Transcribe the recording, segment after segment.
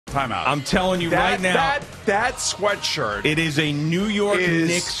Timeout. I'm telling you right now. That sweatshirt. It is a New York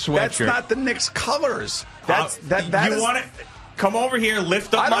Knicks sweatshirt. That's not the Knicks colors. You want it? Come over here,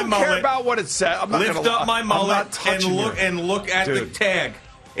 lift up my mullet. I don't care about what it says. Lift up my mullet and look at the tag.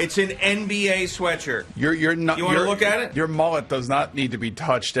 It's an NBA sweatshirt. You're not. You want to look at it? Your mullet does not need to be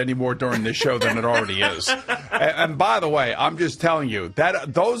touched any more during this show than it already is. And by the way, I'm just telling you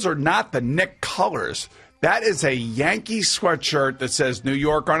that those are not the Knicks colors. That is a Yankee sweatshirt that says New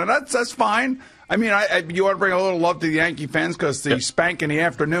York on it. That's fine. I mean, you want to bring a little love to the Yankee fans because the spank in the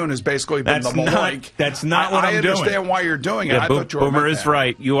afternoon has basically been the Maloik. That's not what I'm doing. I understand why you're doing it. Yeah, I thought you were Boomer is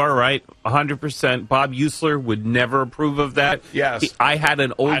right. You are right, 100%. Bob Usler would never approve of that. Yes. I had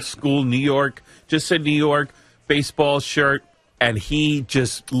an old school New York, just a New York baseball shirt, and he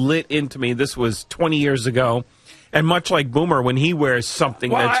just lit into me. This was 20 years ago. And much like Boomer, when he wears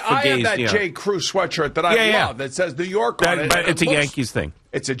something that's for gays, I have that J. Crew sweatshirt that I love that says New York on it. But it's a Yankees thing.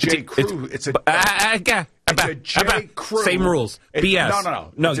 It's a J. Crew. It's a J. Crew. Same rules.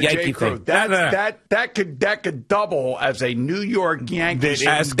 BS. No, Yankee thing. That could double as a New York Yankees.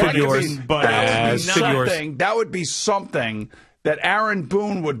 As could yours. That would be something that Aaron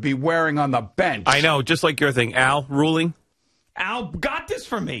Boone would be wearing on the bench. I know, just like your thing. Al ruling. Al got this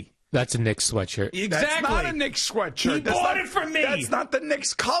for me. That's a Knicks sweatshirt. Exactly. That's not a Knicks sweatshirt. He bought it for me. That's not the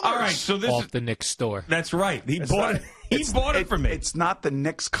Knicks colors. All right, so this off the Knicks store. That's right. He bought it for me. It's not the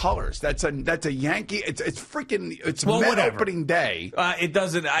Knicks colors. That's a Yankee. It's opening day. It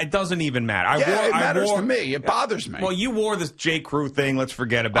doesn't even matter. It matters to me. It bothers me. Well, you wore this J. Crew thing. Let's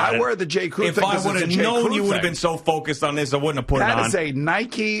forget about it. I wear the J. Crew thing. If I would have known you would have been so focused on this, I wouldn't have put it on. That is a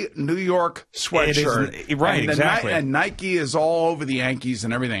Nike New York sweatshirt. Right, exactly. And Nike is all over the Yankees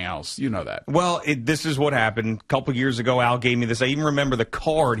and everything else. You know that. Well, this is what happened. A couple years ago, Al gave me this. I even remember the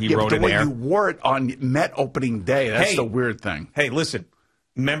card he wrote in there. The way you wore it on Met opening day, that's the weird thing. Hey, listen.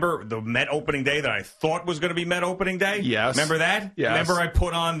 Remember the Met opening day that I thought was going to be Met opening day? Yes. Remember that? Yes. Remember I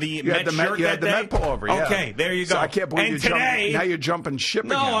put on the Met shirt you that had the day? Met pullover, yeah. Okay, there you go. So I can't believe now you're jumping ship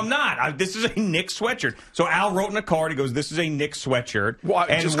again. No, I'm not. This is a Knicks sweatshirt. So Al wrote in a card. He goes, "This is a Knicks sweatshirt." Well,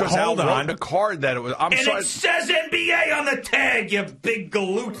 just because Al wrote in a card that it was. It says NBA on the tag. You big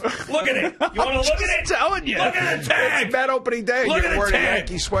galoot. Look at it. You want to look at it? Telling you. Look at the tag. It's Met opening day. Look You're at wearing the tag. a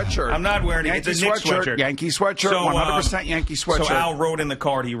Yankee sweatshirt. I'm not wearing it. It's a Knicks sweatshirt. Yankee sweatshirt. 100% Yankee sweatshirt. So Al wrote in the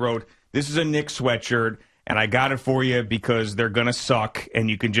card. He wrote, "This is a Knicks sweatshirt, and I got it for you because they're going to suck, and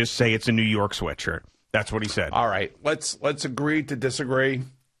you can just say it's a New York sweatshirt." That's what he said. All right. Let's agree to disagree.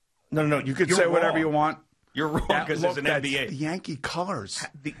 No. You can say whatever you want. You're wrong because it's an NBA. The Yankee colors.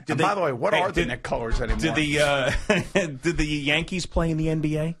 By the way, what are the Knicks colors anymore? Did the Yankees play in the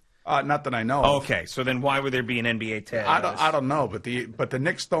NBA? Not that I know of. Okay, so then why would there be an NBA tag? I don't know, but the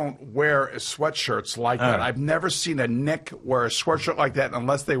Knicks don't wear sweatshirts like that. I've never seen a Knick wear a sweatshirt like that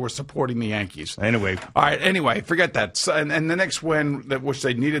unless they were supporting the Yankees. Anyway. All right, anyway, forget that. So, and the Knicks win, which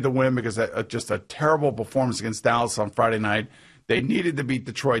they needed to win because just a terrible performance against Dallas on Friday night. They needed to beat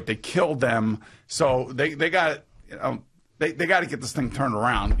Detroit. They killed them. So they got they got to get this thing turned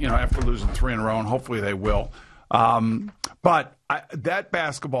around, after losing 3 in a row, and hopefully they will. But that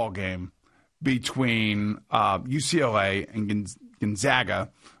basketball game between UCLA and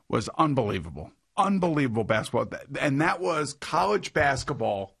Gonzaga was unbelievable. Unbelievable basketball. And that was college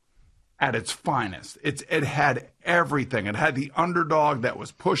basketball at its finest. It had everything. It had the underdog that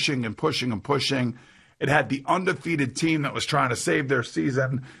was pushing and pushing and pushing. It had the undefeated team that was trying to save their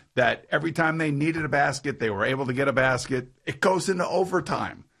season, that every time they needed a basket, they were able to get a basket. It goes into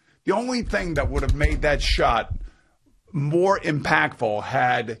overtime. The only thing that would have made that shot more impactful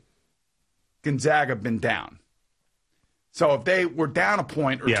had Gonzaga been down. So if they were down a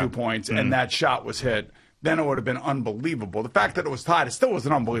point or 2 points and that shot was hit, then it would have been unbelievable. The fact that it was tied, it still was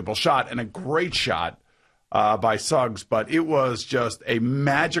an unbelievable shot and a great shot by Suggs, but it was just a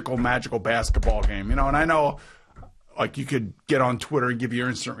magical, magical basketball game. And I know, like, you could get on Twitter and give your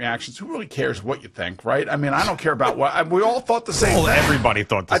instant reactions. Who really cares what you think, right? I mean, I don't care about what we all thought the same thing. Everybody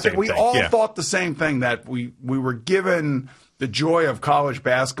thought the same thing. I think we all thought the same thing, that we were given the joy of college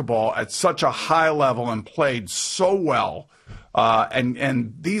basketball at such a high level and played so well.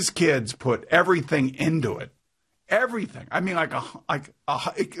 And these kids put everything into it. Everything. I mean,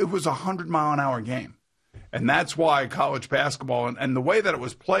 it was 100-mile-an-hour game. And that's why college basketball and the way that it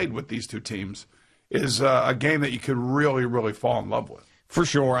was played with these two teams is a game that you could really, really fall in love with. For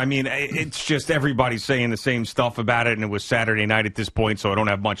sure. I mean, it's just everybody's saying the same stuff about it, and it was Saturday night at this point, so I don't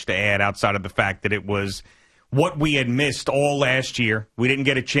have much to add outside of the fact that it was what we had missed all last year. We didn't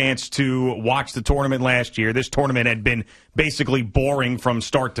get a chance to watch the tournament last year. This tournament had been basically boring from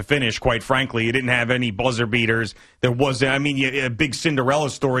start to finish, quite frankly. You didn't have any buzzer beaters. There wasn't, a big Cinderella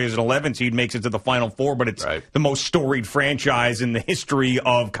story as an 11 seed makes it to the Final Four, but it's the most storied franchise in the history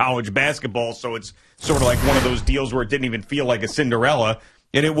of college basketball. So it's sort of like one of those deals where it didn't even feel like a Cinderella.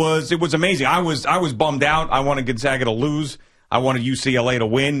 And it was amazing. I was bummed out. I wanted Gonzaga to lose. I wanted UCLA to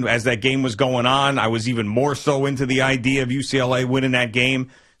win. As that game was going on, I was even more so into the idea of UCLA winning that game.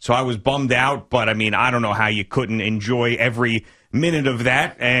 So I was bummed out, but I don't know how you couldn't enjoy every minute of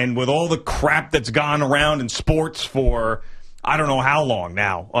that. And with all the crap that's gone around in sports for I don't know how long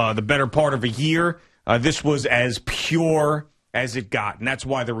now, the better part of a year, this was as pure as it got. And that's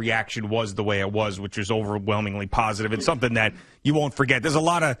why the reaction was the way it was, which was overwhelmingly positive. It's something that you won't forget. There's a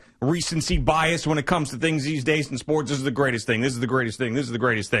lot of recency bias when it comes to things these days in sports. This is the greatest thing. This is the greatest thing. This is the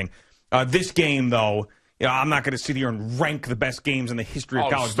greatest thing. This game, though, I'm not going to sit here and rank the best games in the history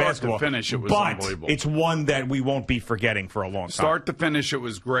of college basketball. Start to finish, it was but unbelievable. It's one that we won't be forgetting for a long time. Start to finish, it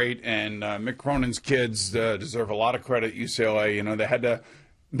was great. And Mick Cronin's kids deserve a lot of credit at UCLA. They had to...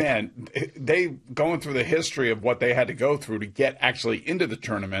 Man, they going through the history of what they had to go through to get actually into the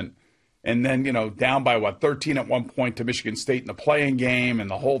tournament, and then down by 13 at one point to Michigan State in the playing game and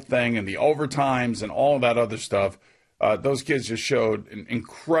the whole thing and the overtimes and all of that other stuff. Those kids just showed an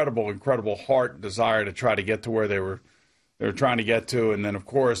incredible heart and desire to try to get to where they were trying to get to. And then of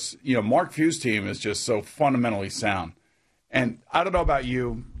course, Mark Few's team is just so fundamentally sound. And I don't know about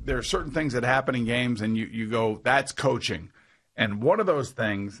you, there are certain things that happen in games, and you go, that's coaching. And one of those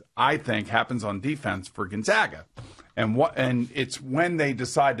things, I think, happens on defense for Gonzaga. And it's when they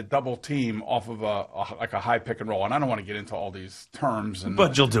decide to double team off of a high pick and roll. And I don't want to get into all these terms.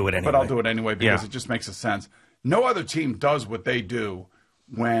 But you'll do it anyway. But I'll do it anyway because it just makes a sense. No other team does what they do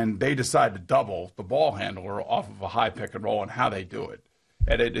when they decide to double the ball handler off of a high pick and roll and how they do it.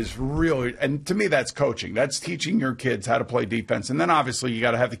 And it is really – and to me, that's coaching. That's teaching your kids how to play defense. And then obviously you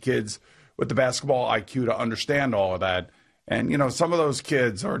got to have the kids with the basketball IQ to understand all of that. And, some of those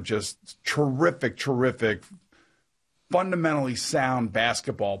kids are just terrific, fundamentally sound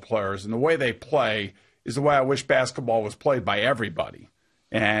basketball players. And the way they play is the way I wish basketball was played by everybody.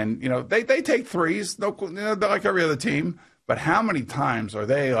 And, they take threes, they're like every other team. But how many times are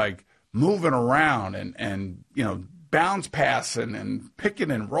they, like, moving around and bounce passing and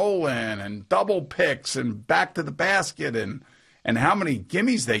picking and rolling and double picks and back to the basket and how many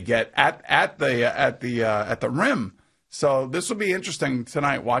gimmies they get at the rim. So this will be interesting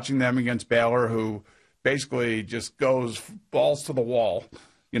tonight, watching them against Baylor, who basically just goes balls to the wall.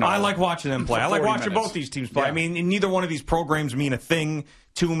 I like watching them play. I like watching both these teams play. Yeah. Neither one of these programs mean a thing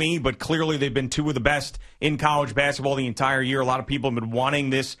to me, but clearly they've been two of the best in college basketball the entire year. A lot of people have been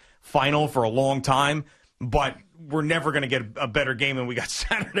wanting this final for a long time, but we're never going to get a better game than we got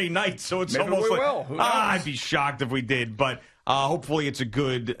Saturday night. So it's Maybe almost we like will. I'd be shocked if we did, but. Hopefully it's a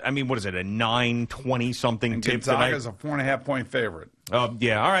good, what is it, a 9-20-something tip tonight? Gonzaga's a 4.5-point favorite.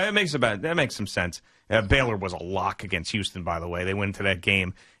 Yeah, all right, that makes some sense. Baylor was a lock against Houston, by the way. They went into that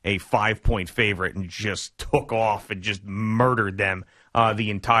game a 5-point favorite and just took off and just murdered them the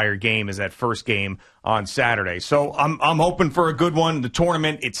entire game as that first game on Saturday. So I'm hoping for a good one. The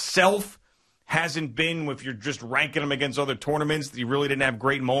tournament itself hasn't been, if you're just ranking them against other tournaments, you really didn't have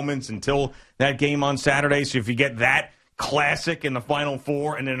great moments until that game on Saturday. So if you get that classic in the Final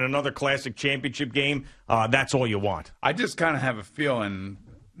Four and then another classic championship game, that's all you want. I just kind of have a feeling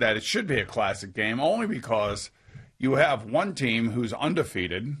that it should be a classic game only because you have one team who's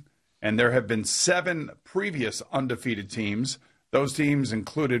undefeated, and there have been 7 previous undefeated teams. Those teams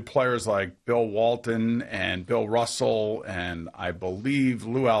included players like Bill Walton and Bill Russell and I believe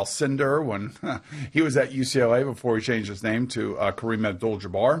Lou Alcindor when he was at UCLA before he changed his name to Kareem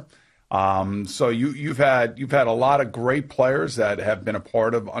Abdul-Jabbar. So you've had a lot of great players that have been a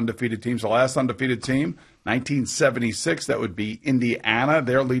part of undefeated teams. The last undefeated team, 1976, that would be Indiana.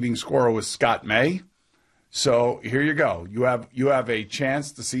 Their leading scorer was Scott May. So here you go. You have a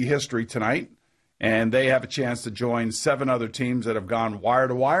chance to see history tonight, and they have a chance to join 7 other teams that have gone wire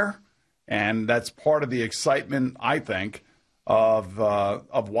to wire, and that's part of the excitement, I think,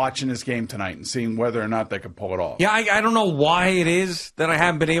 of watching this game tonight and seeing whether or not they can pull it off. Yeah, I don't know why it is that I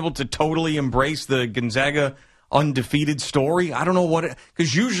haven't been able to totally embrace the Gonzaga undefeated story. I don't know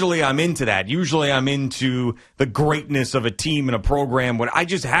because usually I'm into that. Usually I'm into the greatness of a team and a program. But I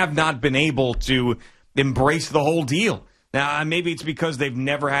just have not been able to embrace the whole deal. Now, maybe it's because they've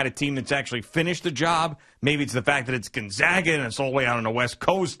never had a team that's actually finished the job. Maybe it's the fact that it's Gonzaga and it's all the way out on the West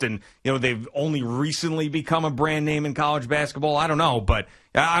Coast, and they've only recently become a brand name in college basketball. I don't know, but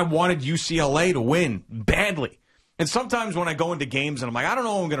I wanted UCLA to win badly. And sometimes when I go into games and I'm like, I don't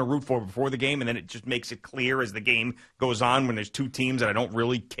know who I'm going to root for before the game, and then it just makes it clear as the game goes on when there's two teams that I don't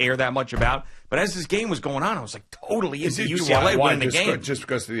really care that much about. But as this game was going on, I was like totally into UCLA winning the game. Just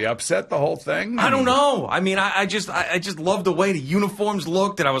because of the upset, the whole thing? I don't know. I mean, I just love the way the uniforms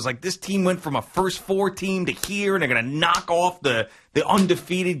looked, and I was like, this team went from a first four team to here, and they're going to knock off the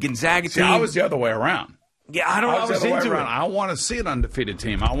undefeated Gonzaga team. See, I was the other way around. Yeah, I don't know. I was into it. I want to see an undefeated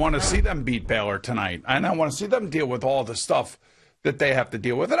team. I want to see them beat Baylor tonight, and I want to see them deal with all the stuff that they have to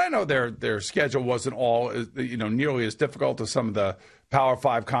deal with. And I know their schedule wasn't all nearly as difficult as some of the Power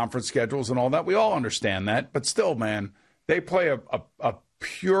 5 conference schedules and all that. We all understand that, but still, man, they play a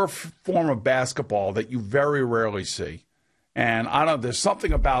pure form of basketball that you very rarely see. And I don't know, there's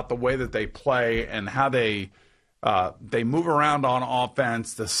something about the way that they play and how they move around on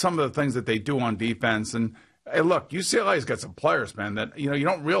offense, some of the things that they do on defense. And hey, look, UCLA's got some players, man, that you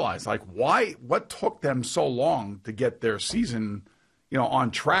don't realize what took them so long to get their season on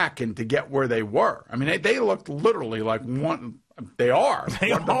track and to get where they were. I mean, they looked literally like one. They are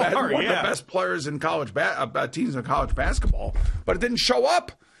one of the best players in college teams in college basketball, but it didn't show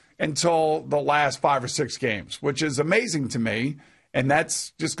up until the last 5 or 6 games, which is amazing to me. And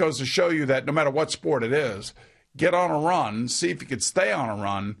that's just goes to show you that no matter what sport it is, get on a run, see if you could stay on a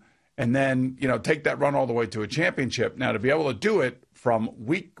run, and then, take that run all the way to a championship. Now, to be able to do it from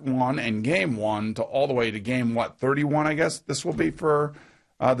week 1 and game 1 to all the way to game, 31, I guess this will be for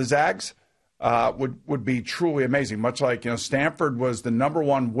the Zags, would be truly amazing. Much like, Stanford was the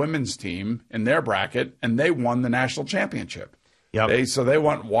 #1 women's team in their bracket, and they won the national championship. Yep. So they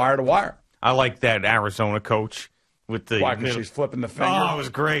went wire to wire. I like that Arizona coach. Why? Because she's flipping the finger. Oh, it was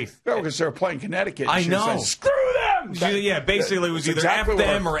great. No, because they were playing Connecticut. I know. Said, screw them. Basically it was either exactly F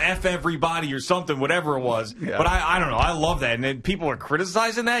them or F everybody or something, whatever it was. Yeah. But I don't know. I love that. And then people are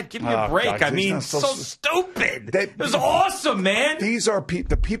criticizing that. Give me a break. God, so stupid. It was awesome, man. These are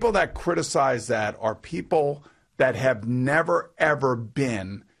the people that criticize that are people that have never, ever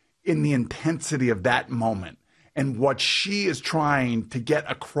been in the intensity of that moment and what she is trying to get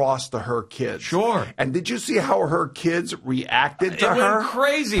across to her kids. Sure. And did you see how her kids reacted to her? It went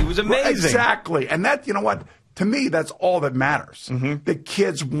crazy. It was amazing. Exactly. And that, you know what? To me, that's all that matters. Mm-hmm. The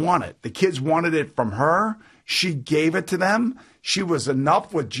kids want it. The kids wanted it from her. She gave it to them. She was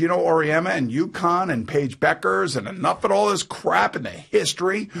enough with Gino Auriemma and UConn and Paige Beckers and enough of all this crap in the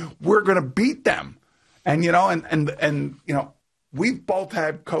history. We're going to beat them. And, we've both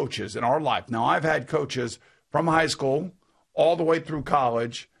had coaches in our life. Now, I've had coaches from high school all the way through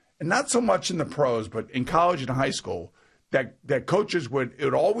college, and not so much in the pros, but in college and high school, that coaches it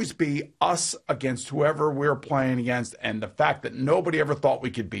would always be us against whoever we were playing against, and the fact that nobody ever thought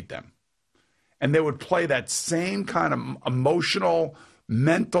we could beat them. And they would play that same kind of emotional,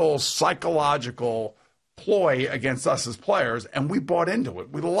 mental, psychological ploy against us as players, and we bought into it.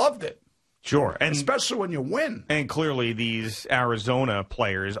 We loved it. Sure. And especially when you win. And clearly these Arizona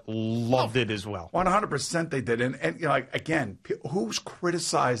players loved it as well. 100% they did. And again, who's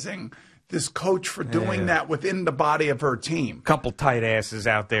criticizing this coach for doing that within the body of her team? Couple tight asses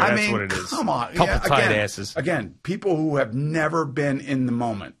out there. That's what it is. Come on. Couple tight asses. Again, people who have never been in the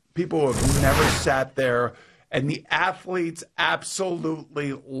moment. People who have never sat there. And the athletes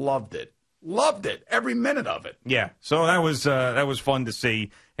absolutely loved it. Loved it. Every minute of it. Yeah. So that was fun to see.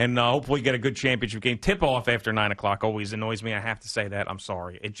 And hopefully get a good championship game. Tip-off after 9 o'clock always annoys me. I have to say that. I'm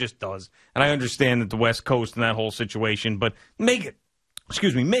sorry. It just does. And I understand that the West Coast and that whole situation, but make it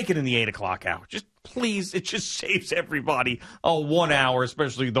in the 8 o'clock hour. Just please, it just saves everybody 1 hour,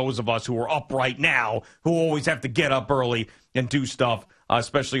 especially those of us who are up right now, who always have to get up early and do stuff,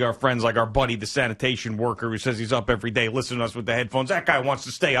 especially our friends like our buddy, the sanitation worker, who says he's up every day listening to us with the headphones. That guy wants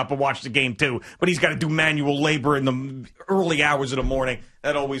to stay up and watch the game too, but he's got to do manual labor in the early hours of the morning.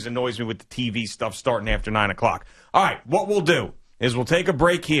 That always annoys me with the TV stuff starting after 9 o'clock. All right, what we'll do is we'll take a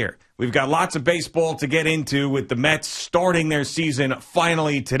break here. We've got lots of baseball to get into with the Mets starting their season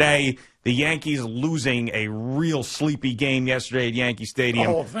finally today. The Yankees losing a real sleepy game yesterday at Yankee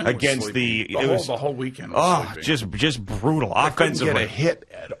Stadium against the whole weekend. Just brutal. Offensively, couldn't get a hit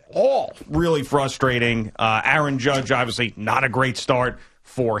at all. Really frustrating. Aaron Judge, obviously not a great start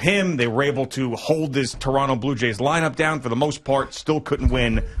for him. They were able to hold this Toronto Blue Jays lineup down for the most part. Still couldn't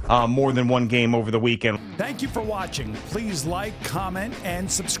win more than one game over the weekend. Thank you for watching. Please like, comment,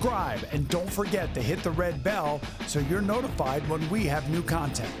 and subscribe. And don't forget to hit the red bell so you're notified when we have new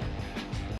content.